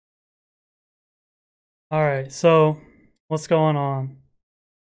All right, so what's going on?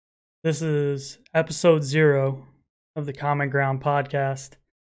 This is episode 0 of the Common Ground podcast.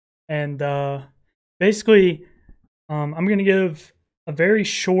 And basically, I'm going to give a very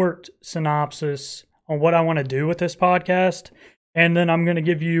short synopsis on what I want to do with this podcast. And then I'm going to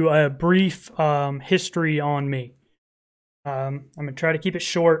give you a brief history on me. I'm going to try to keep it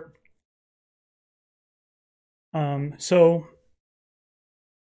short. So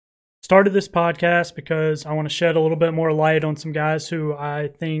started this podcast because I want to shed a little bit more light on some guys who I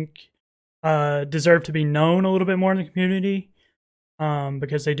think deserve to be known a little bit more in the community,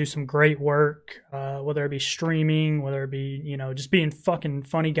 because they do some great work, whether it be streaming, whether it be, just being fucking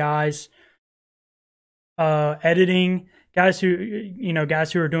funny guys, editing, guys who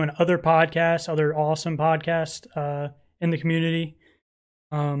are doing other podcasts, other awesome podcasts in the community.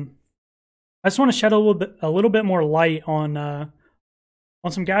 I just want to shed a little bit more light on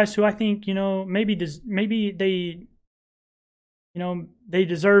some guys who I think, maybe they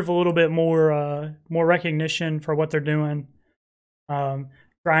deserve a little bit more recognition for what they're doing,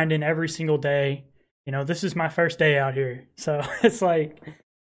 grinding every single day. This is my first day out here, so it's like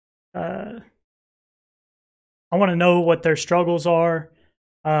I want to know what their struggles are.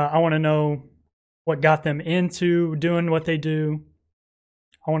 I want to know what got them into doing what they do.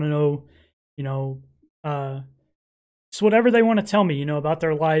 I want to know, just whatever they want to tell me, about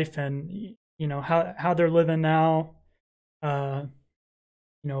their life and how they're living now. From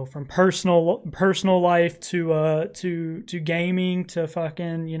personal life to gaming to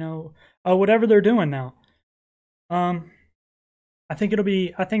fucking whatever they're doing now. I think it'll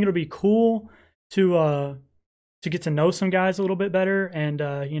be cool to get to know some guys a little bit better, and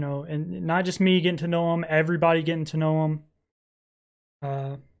and not just me getting to know them, everybody getting to know them.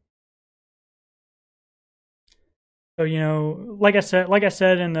 So like I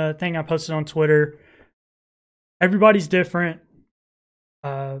said in the thing I posted on Twitter, everybody's different.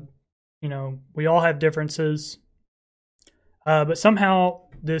 We all have differences. But somehow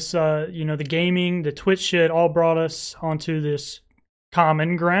this, the gaming, the Twitch shit all brought us onto this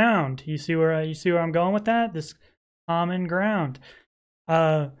common ground. You see where I'm going with that? This common ground.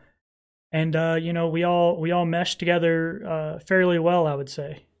 We all mesh together fairly well, I would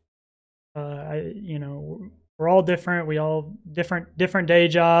say. We're all different. We all different day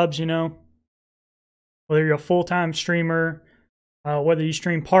jobs, whether you're a full-time streamer, whether you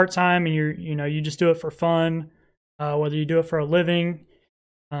stream part-time and you just do it for fun, whether you do it for a living,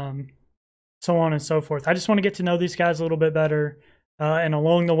 so on and so forth. I just want to get to know these guys a little bit better. And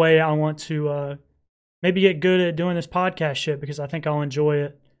along the way, I want to maybe get good at doing this podcast shit because I think I'll enjoy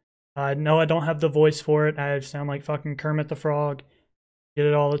it. I know I don't have the voice for it. I sound like fucking Kermit the Frog. Get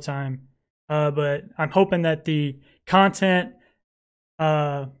it all the time. But I'm hoping that the content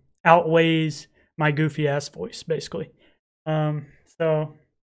outweighs my goofy ass voice, basically. So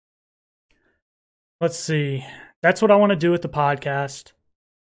let's see. That's what I want to do with the podcast.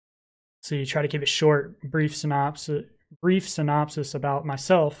 See, try to keep it short, brief synopsis about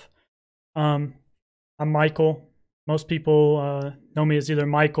myself. I'm Michael. Most people know me as either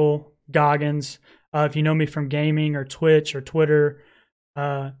Michael Goggins. If you know me from gaming or Twitch or Twitter,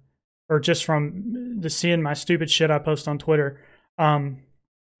 or just from seeing my stupid shit I post on Twitter,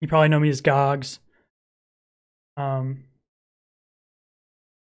 you probably know me as Gogs.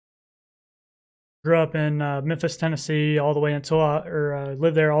 Grew up in Memphis, Tennessee, all the way until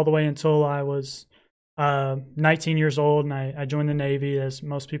lived there all the way until I was 19 years old, and I joined the Navy, as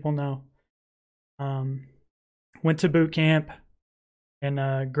most people know. Went to boot camp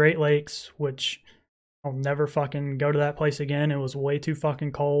in Great Lakes, which I'll never fucking go to that place again. It was way too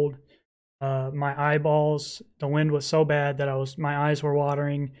fucking cold. My eyeballs, the wind was so bad that my eyes were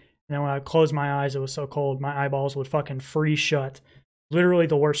watering. And then when I closed my eyes, it was so cold, my eyeballs would fucking freeze shut. Literally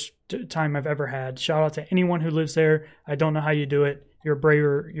the worst time I've ever had. Shout out to anyone who lives there. I don't know how you do it. You're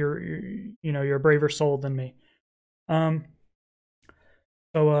a braver soul than me. So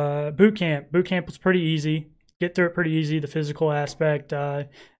boot camp was pretty easy. Get through it pretty easy. The physical aspect, it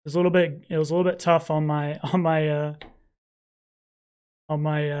was a little bit tough on my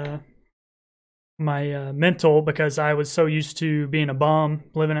mental, because I was so used to being a bum,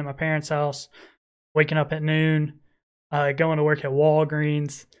 living at my parents' house, waking up at noon, going to work at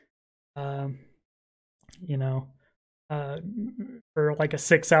Walgreens, for like a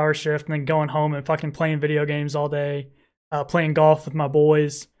 6-hour shift, and then going home and fucking playing video games all day, playing golf with my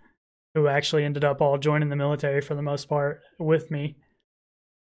boys, who actually ended up all joining the military for the most part with me,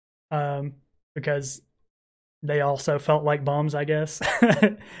 because they also felt like bums, I guess.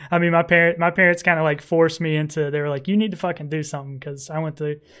 I mean, my parents kind of like forced me into. They were like, "You need to fucking do something," because I went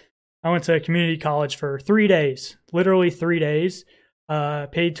to I went to community college for 3 days, literally 3 days.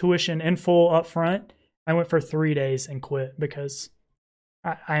 Paid tuition in full up front. I went for 3 days and quit because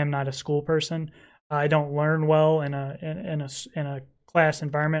I am not a school person. I don't learn well in a class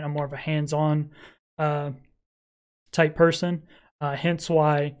environment. I'm more of a hands-on type person. Hence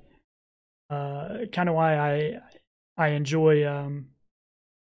why, kind of why I enjoy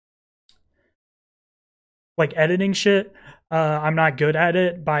like editing shit. I'm not good at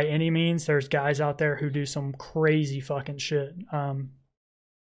it by any means. There's guys out there who do some crazy fucking shit.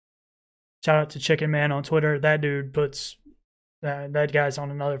 Shout out to Chicken Man on Twitter. That dude puts that guy's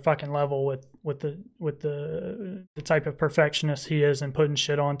on another fucking level with the type of perfectionist he is and putting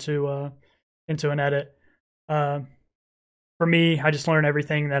shit onto into an edit. For me, I just learn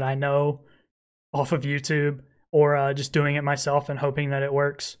everything that I know off of YouTube or just doing it myself and hoping that it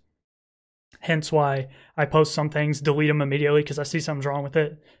works. Hence why I post some things, delete them immediately because I see something's wrong with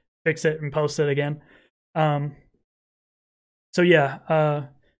it, fix it, and post it again. So yeah,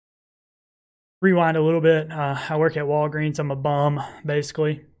 rewind a little bit. I work at Walgreens. I'm a bum,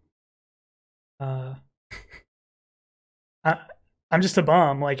 basically. I'm just a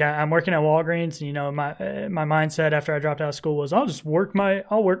bum. Like I'm working at Walgreens, and, you know, my mindset after I dropped out of school was I'll work my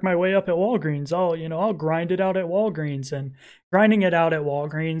way up at Walgreens. I'll grind it out at Walgreens, and grinding it out at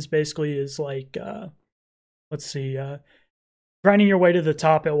Walgreens basically is like, grinding your way to the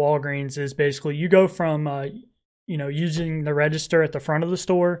top at Walgreens is basically you go from using the register at the front of the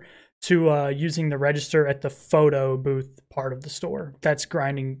store to using the register at the photo booth part of the store. That's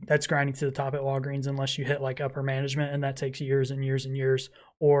grinding to the top at Walgreens, unless you hit like upper management, and that takes years and years and years,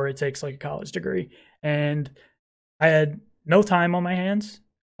 or it takes like a college degree. And I had no time on my hands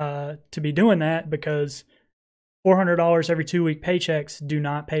to be doing that because $400 every 2-week paychecks do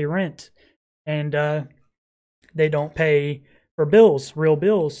not pay rent, and they don't pay for bills, real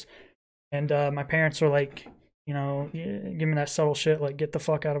bills. And my parents are like, give me that subtle shit, like, get the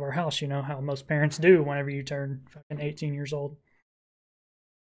fuck out of our house, how most parents do whenever you turn fucking 18 years old.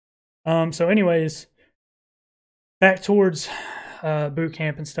 So anyways, back towards boot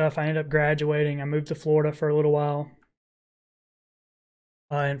camp and stuff, I ended up graduating. I moved to Florida for a little while.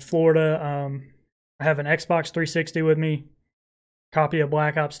 In Florida, I have an Xbox 360 with me, copy of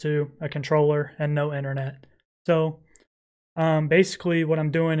Black Ops 2, a controller, and no internet. So basically what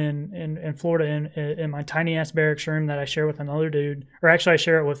I'm doing in Florida in my tiny ass barracks room that I share with another dude, or actually I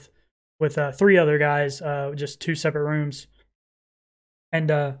share it with 3 other guys, just 2 separate rooms.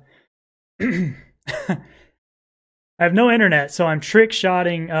 And I have no internet, so I'm trick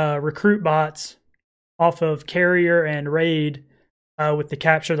shotting recruit bots off of Carrier and Raid with the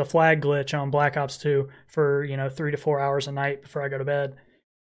capture the flag glitch on Black Ops 2 for 3 to 4 hours a night before I go to bed.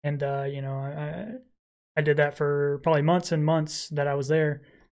 And I did that for probably months and months that I was there.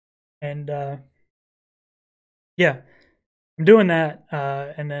 And yeah, I'm doing that.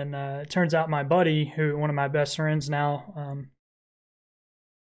 And then it turns out my buddy, one of my best friends now,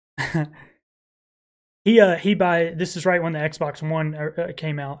 this is right when the Xbox One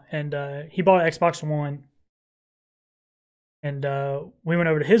came out, and he bought an Xbox One. And we went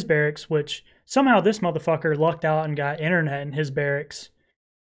over to his barracks, which somehow this motherfucker lucked out and got internet in his barracks.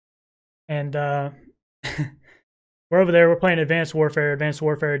 And we're over there. We're playing Advanced Warfare. Advanced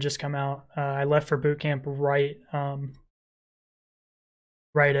Warfare had just come out. I left for boot camp right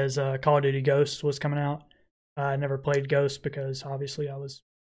as Call of Duty Ghosts was coming out. I never played Ghosts because obviously I was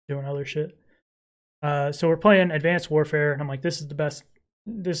doing other shit. So we're playing Advanced Warfare, and I'm like, this is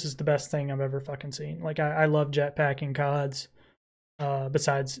the best thing I've ever fucking seen. Like I love jetpacking CODs.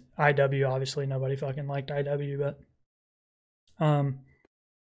 Besides IW, obviously nobody fucking liked IW, but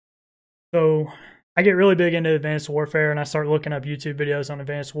so I get really big into Advanced Warfare, and I start looking up YouTube videos on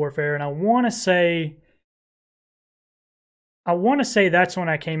Advanced Warfare, and I want to say that's when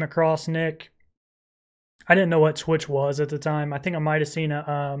I came across Nick. I didn't know what Twitch was at the time. I think I might have seen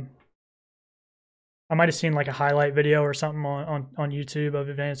like a highlight video or something on YouTube of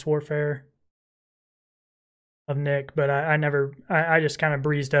Advanced Warfare of Nick, but I just kind of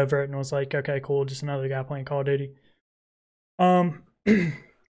breezed over it and was like, okay, cool, just another guy playing Call of Duty.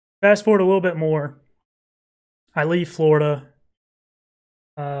 Fast forward a little bit more. I leave Florida.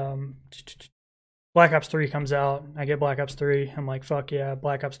 Black Ops 3 comes out. I get Black Ops 3. I'm like, fuck yeah,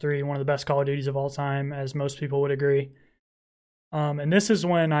 Black Ops 3, one of the best Call of Duties of all time, as most people would agree. And this is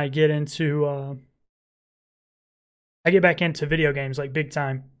when I get back into video games, like, big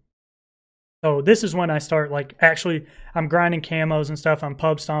time. So this is when I start, like, actually, I'm grinding camos and stuff. I'm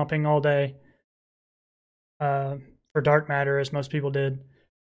pub stomping all day for Dark Matter, as most people did.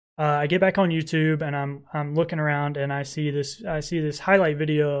 I get back on YouTube and I'm looking around and I see this highlight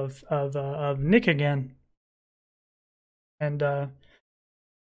video of Nick again, and I'm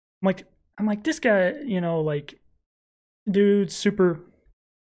like this guy, like dude, super,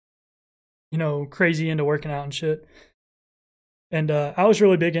 crazy into working out and shit. And I was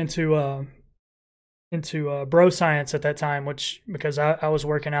really big into bro science at that time, which because I was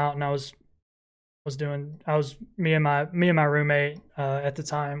working out and I was me and my roommate at the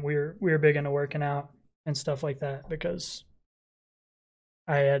time we were big into working out and stuff like that because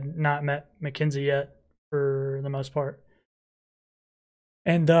I had not met Mackenzie yet for the most part.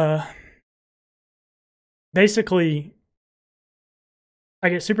 And basically I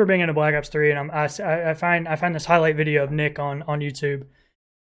get super big into Black Ops 3 and I find this highlight video of Nick on YouTube,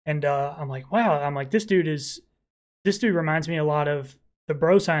 and I'm like, wow, I'm like this dude reminds me a lot of the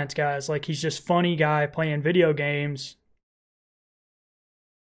bro science guys. Like he's just funny guy playing video games.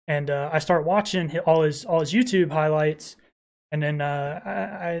 And I start watching all his YouTube highlights, and then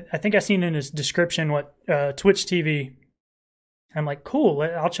I think I seen in his description what Twitch TV. I'm like, cool,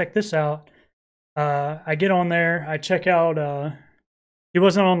 I'll check this out. I get on there, I check out. He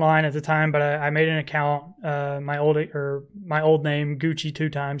wasn't online at the time, but I made an account. My old name Gucci 2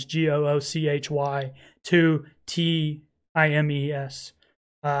 times GOOCHY 2TIMES.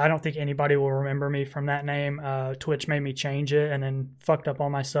 I don't think anybody will remember me from that name. Twitch made me change it and then fucked up all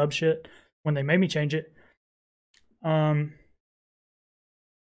my sub shit when they made me change it. But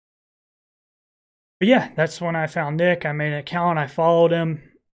yeah, that's when I found Nick. I made an account. I followed him.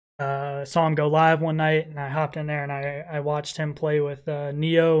 Saw him go live one night, and I hopped in there and I watched him play with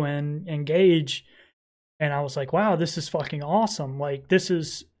Neo and Gage, and I was like, wow, this is fucking awesome. Like this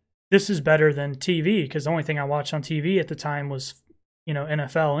is better than TV, because the only thing I watched on TV at the time was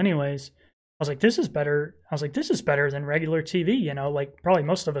NFL anyways. I was like, this is better. I was like, this is better than regular TV, like probably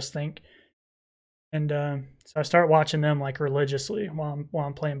most of us think. And so I start watching them like religiously while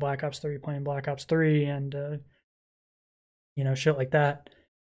I'm playing Black Ops 3, and shit like that.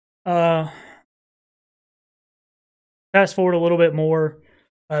 Fast forward a little bit more,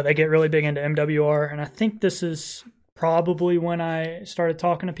 they get really big into MWR, and I think this is probably when I started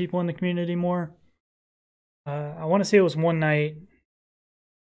talking to people in the community more. I want to say it was one night.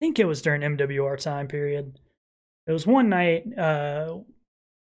 I think it was during MWR time period. It was one night. There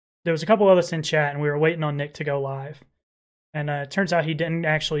was a couple of us in chat, and we were waiting on Nick to go live. And it turns out he didn't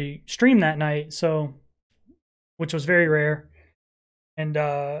actually stream that night, which was very rare. And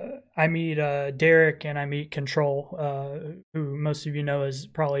I meet Derek and I meet Control, who most of you know is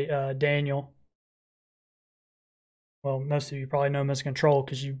probably Daniel. Well, most of you probably know him as Control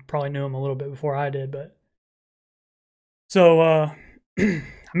because you probably knew him a little bit before I did. But so I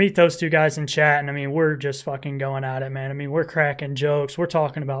meet those two guys in chat, and I mean, we're just fucking going at it, man. I mean, we're cracking jokes. We're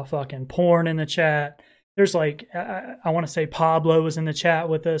talking about fucking porn in the chat. There's like, I want to say Pablo was in the chat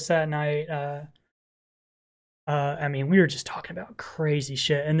with us that night. I mean, we were just talking about crazy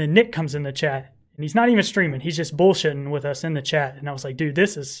shit. And then Nick comes in the chat, and he's not even streaming. He's just bullshitting with us in the chat. And I was like, dude,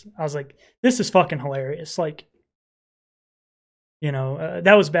 this is fucking hilarious. Like,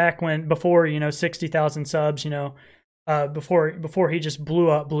 that was back before 60,000 subs, before he just blew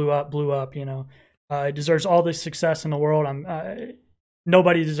up, he deserves all the success in the world.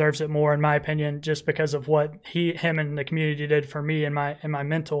 Nobody deserves it more, in my opinion, just because of what him and the community did for me and my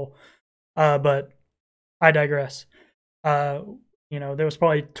mental. But I digress. There was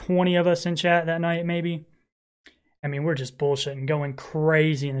probably 20 of us in chat that night, maybe. I mean, we're just bullshitting, going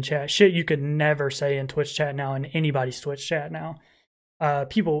crazy in the chat. Shit you could never say in Twitch chat now, in anybody's Twitch chat now.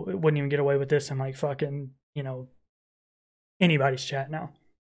 People wouldn't even get away with this in like fucking, anybody's chat now.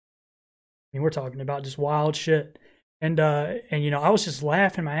 I mean, we're talking about just wild shit. And I was just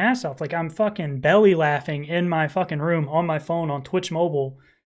laughing my ass off. Like, I'm fucking belly laughing in my fucking room on my phone on Twitch mobile,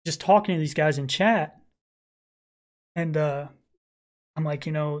 just talking to these guys in chat. And I'm like,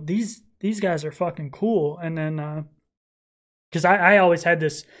 these guys are fucking cool. And then, because I always had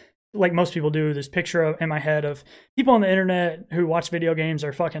this, like most people do, this picture in my head of people on the internet who watch video games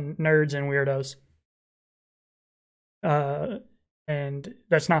are fucking nerds and weirdos. And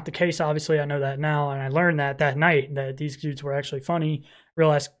that's not the case, obviously. I know that now, and I learned that night that these dudes were actually funny.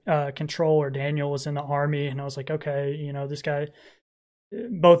 Realized Control or Daniel was in the army, and I was like, okay, this guy,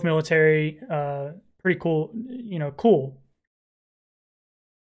 both military, pretty cool, cool.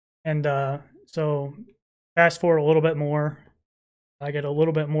 And so fast forward a little bit more, I get a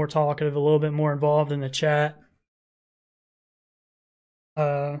little bit more talkative, a little bit more involved in the chat.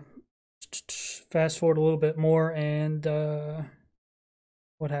 Fast forward a little bit more, and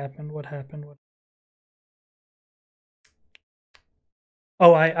what happened?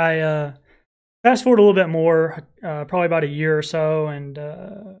 I fast forward a little bit more, probably about a year or so, and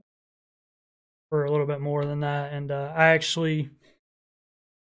or a little bit more than that. And I actually,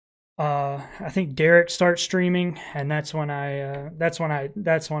 I think Derek starts streaming, and I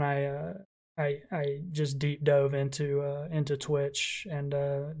just deep dove into Twitch and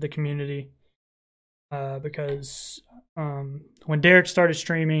the community, because when Derek started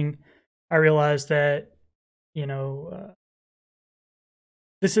streaming, I realized that, you know,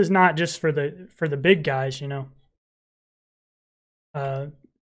 this is not just for the big guys, you know. Uh,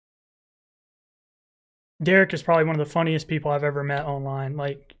 Derek is probably one of the funniest people I've ever met online.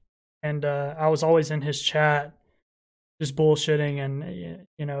 Like, and I was always in his chat, just bullshitting, and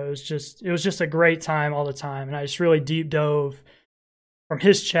you know, it was just a great time all the time. And I just really deep dove from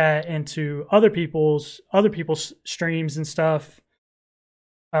his chat into other people's streams and stuff.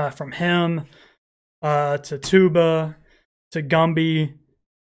 From him to Tuba to Gumby,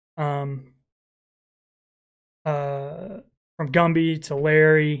 um, from Gumby to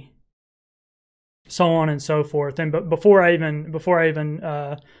Larry, so on and so forth. And but before I even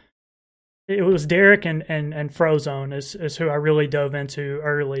it was Derek and Frozone is who I really dove into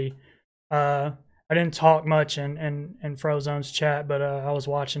early. I didn't talk much in Frozone's chat, but I was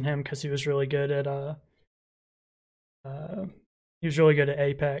watching him because he was really good at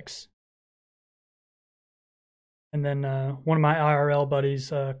Apex. And then one of my IRL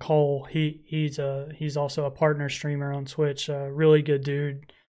buddies, Cole, he's also a partner streamer on Twitch. Really good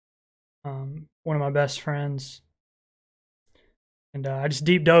dude. One of my best friends. And I just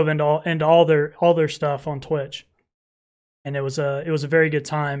deep dove into all their stuff on Twitch, and it was a very good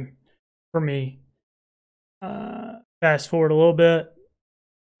time for me. Fast forward a little bit,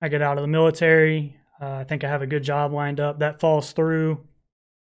 I get out of the military. I think I have a good job lined up that falls through,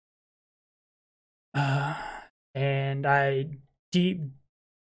 and I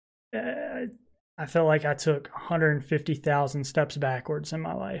felt like I took 150,000 steps backwards in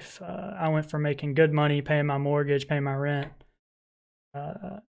my life. I went from making good money, paying my mortgage, paying my rent,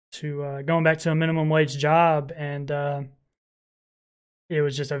 to going back to a minimum wage job, and it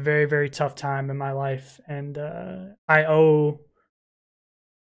was just a very, very tough time in my life. And I owe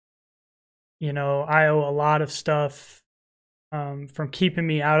a lot of stuff from keeping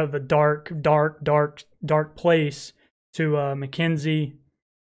me out of a dark place to Mackenzie,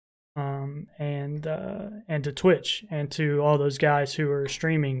 and to Twitch, and to all those guys who were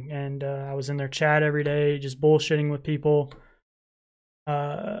streaming. And I was in their chat every day, just bullshitting with people.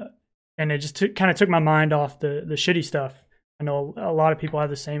 And it just kind of took my mind off the shitty stuff. I know a lot of people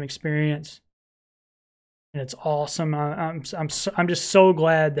have the same experience, and it's awesome. I'm just so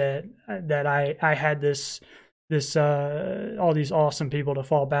glad that I had this all these awesome people to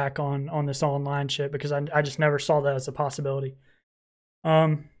fall back on this online shit, because I just never saw that as a possibility.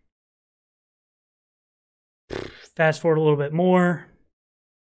 Fast forward a little bit more,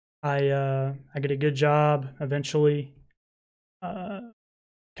 I get a good job eventually.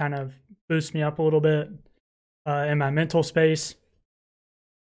 Kind of boosts me up a little bit in my mental space,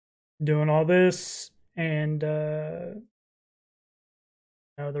 doing all this, and the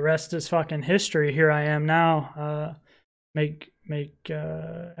rest is fucking history. Here I am now,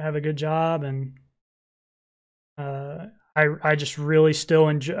 have a good job, and I just really still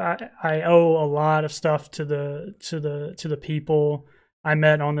enjoy. I owe a lot of stuff to the people I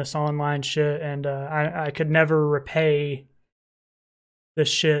met on this online shit, and I could never repay the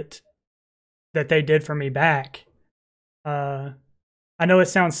shit that they did for me back. I know it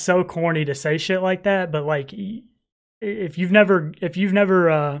sounds so corny to say shit like that, but like, if you've never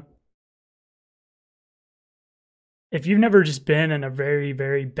just been in a very,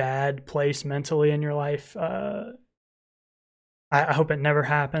 very bad place mentally in your life, I hope it never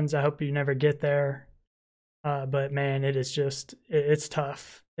happens. I hope you never get there. But man, it's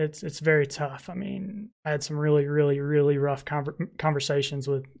tough. It's very tough. I mean, I had some really, really, really rough conversations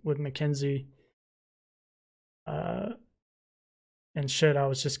with Mackenzie, and shit I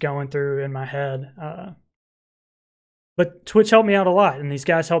was just going through in my head. But Twitch helped me out a lot, and these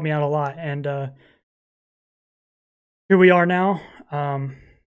guys helped me out a lot, and here we are now.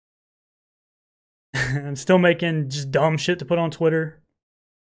 I'm still making just dumb shit to put on Twitter.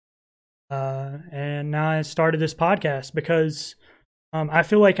 And now I started this podcast because I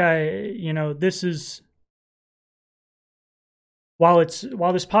feel like this is, while this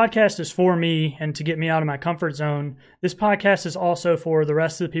podcast is for me and to get me out of my comfort zone, this podcast is also for the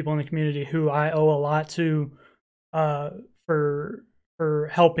rest of the people in the community who I owe a lot to, for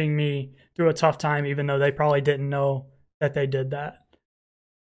helping me through a tough time, even though they probably didn't know that they did that.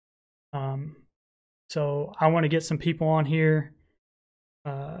 So I want to get some people on here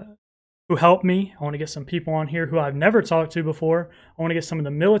who helped me. I want to get some people on here who I've never talked to before. I want to get some of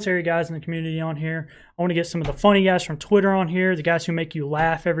the military guys in the community on here. I want to get some of the funny guys from Twitter on here, the guys who make you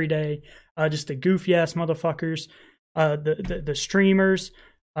laugh every day, just the goofy ass motherfuckers, the streamers.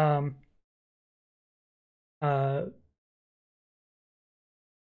 I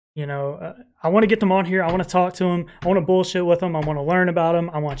want to get them on here. I want to talk to them. I want to bullshit with them. I want to learn about them.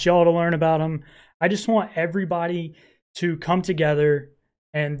 I want y'all to learn about them. I just want everybody to come together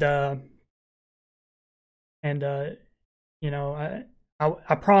and I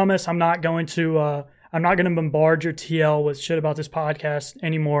promise I'm not going to bombard your TL with shit about this podcast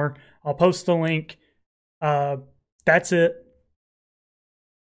anymore. I'll post the link. That's it.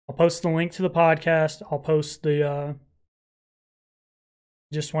 I'll post the link to the podcast. I'll post the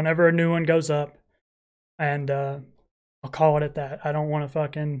just whenever a new one goes up, and I'll call it at that. I don't want to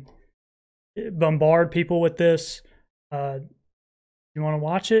fucking bombard people with this. You want to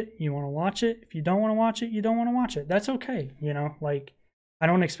watch it? You want to watch it. If you don't want to watch it, you don't want to watch it. That's okay. I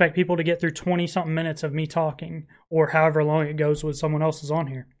don't expect people to get through 20-something minutes of me talking or however long it goes with someone else is on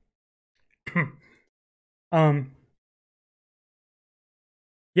here.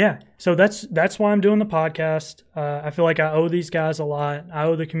 Yeah, so that's why I'm doing the podcast. I feel like I owe these guys a lot. I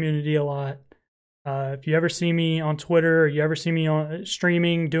owe the community a lot. If you ever see me on Twitter or you ever see me on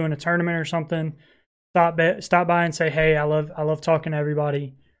streaming doing a tournament or something, stop by and say, hey, I love talking to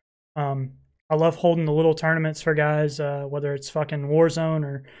everybody. I love holding the little tournaments for guys, whether it's fucking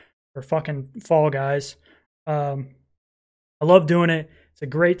Warzone or fucking Fall Guys. I love doing it. It's a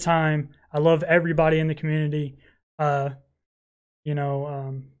great time. I love everybody in the community.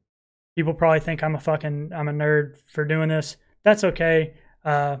 People probably think I'm a nerd for doing this. That's okay.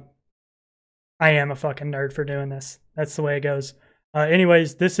 I am a fucking nerd for doing this. That's the way it goes.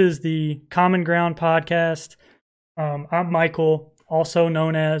 Anyways, this is the Common Ground podcast. I'm Michael, also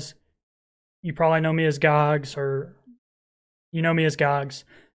known as, you probably know me as Gogs, or you know me as Gogs.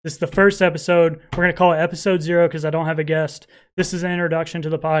 This is the first episode. We're going to call it episode 0 because I don't have a guest. This is an introduction to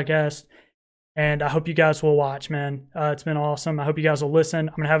the podcast. And I hope you guys will watch, man. It's been awesome. I hope you guys will listen.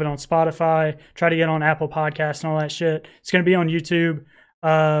 I'm going to have it on Spotify, try to get on Apple Podcasts and all that shit. It's going to be on YouTube.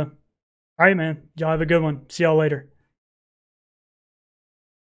 All right, man. Y'all have a good one. See y'all later.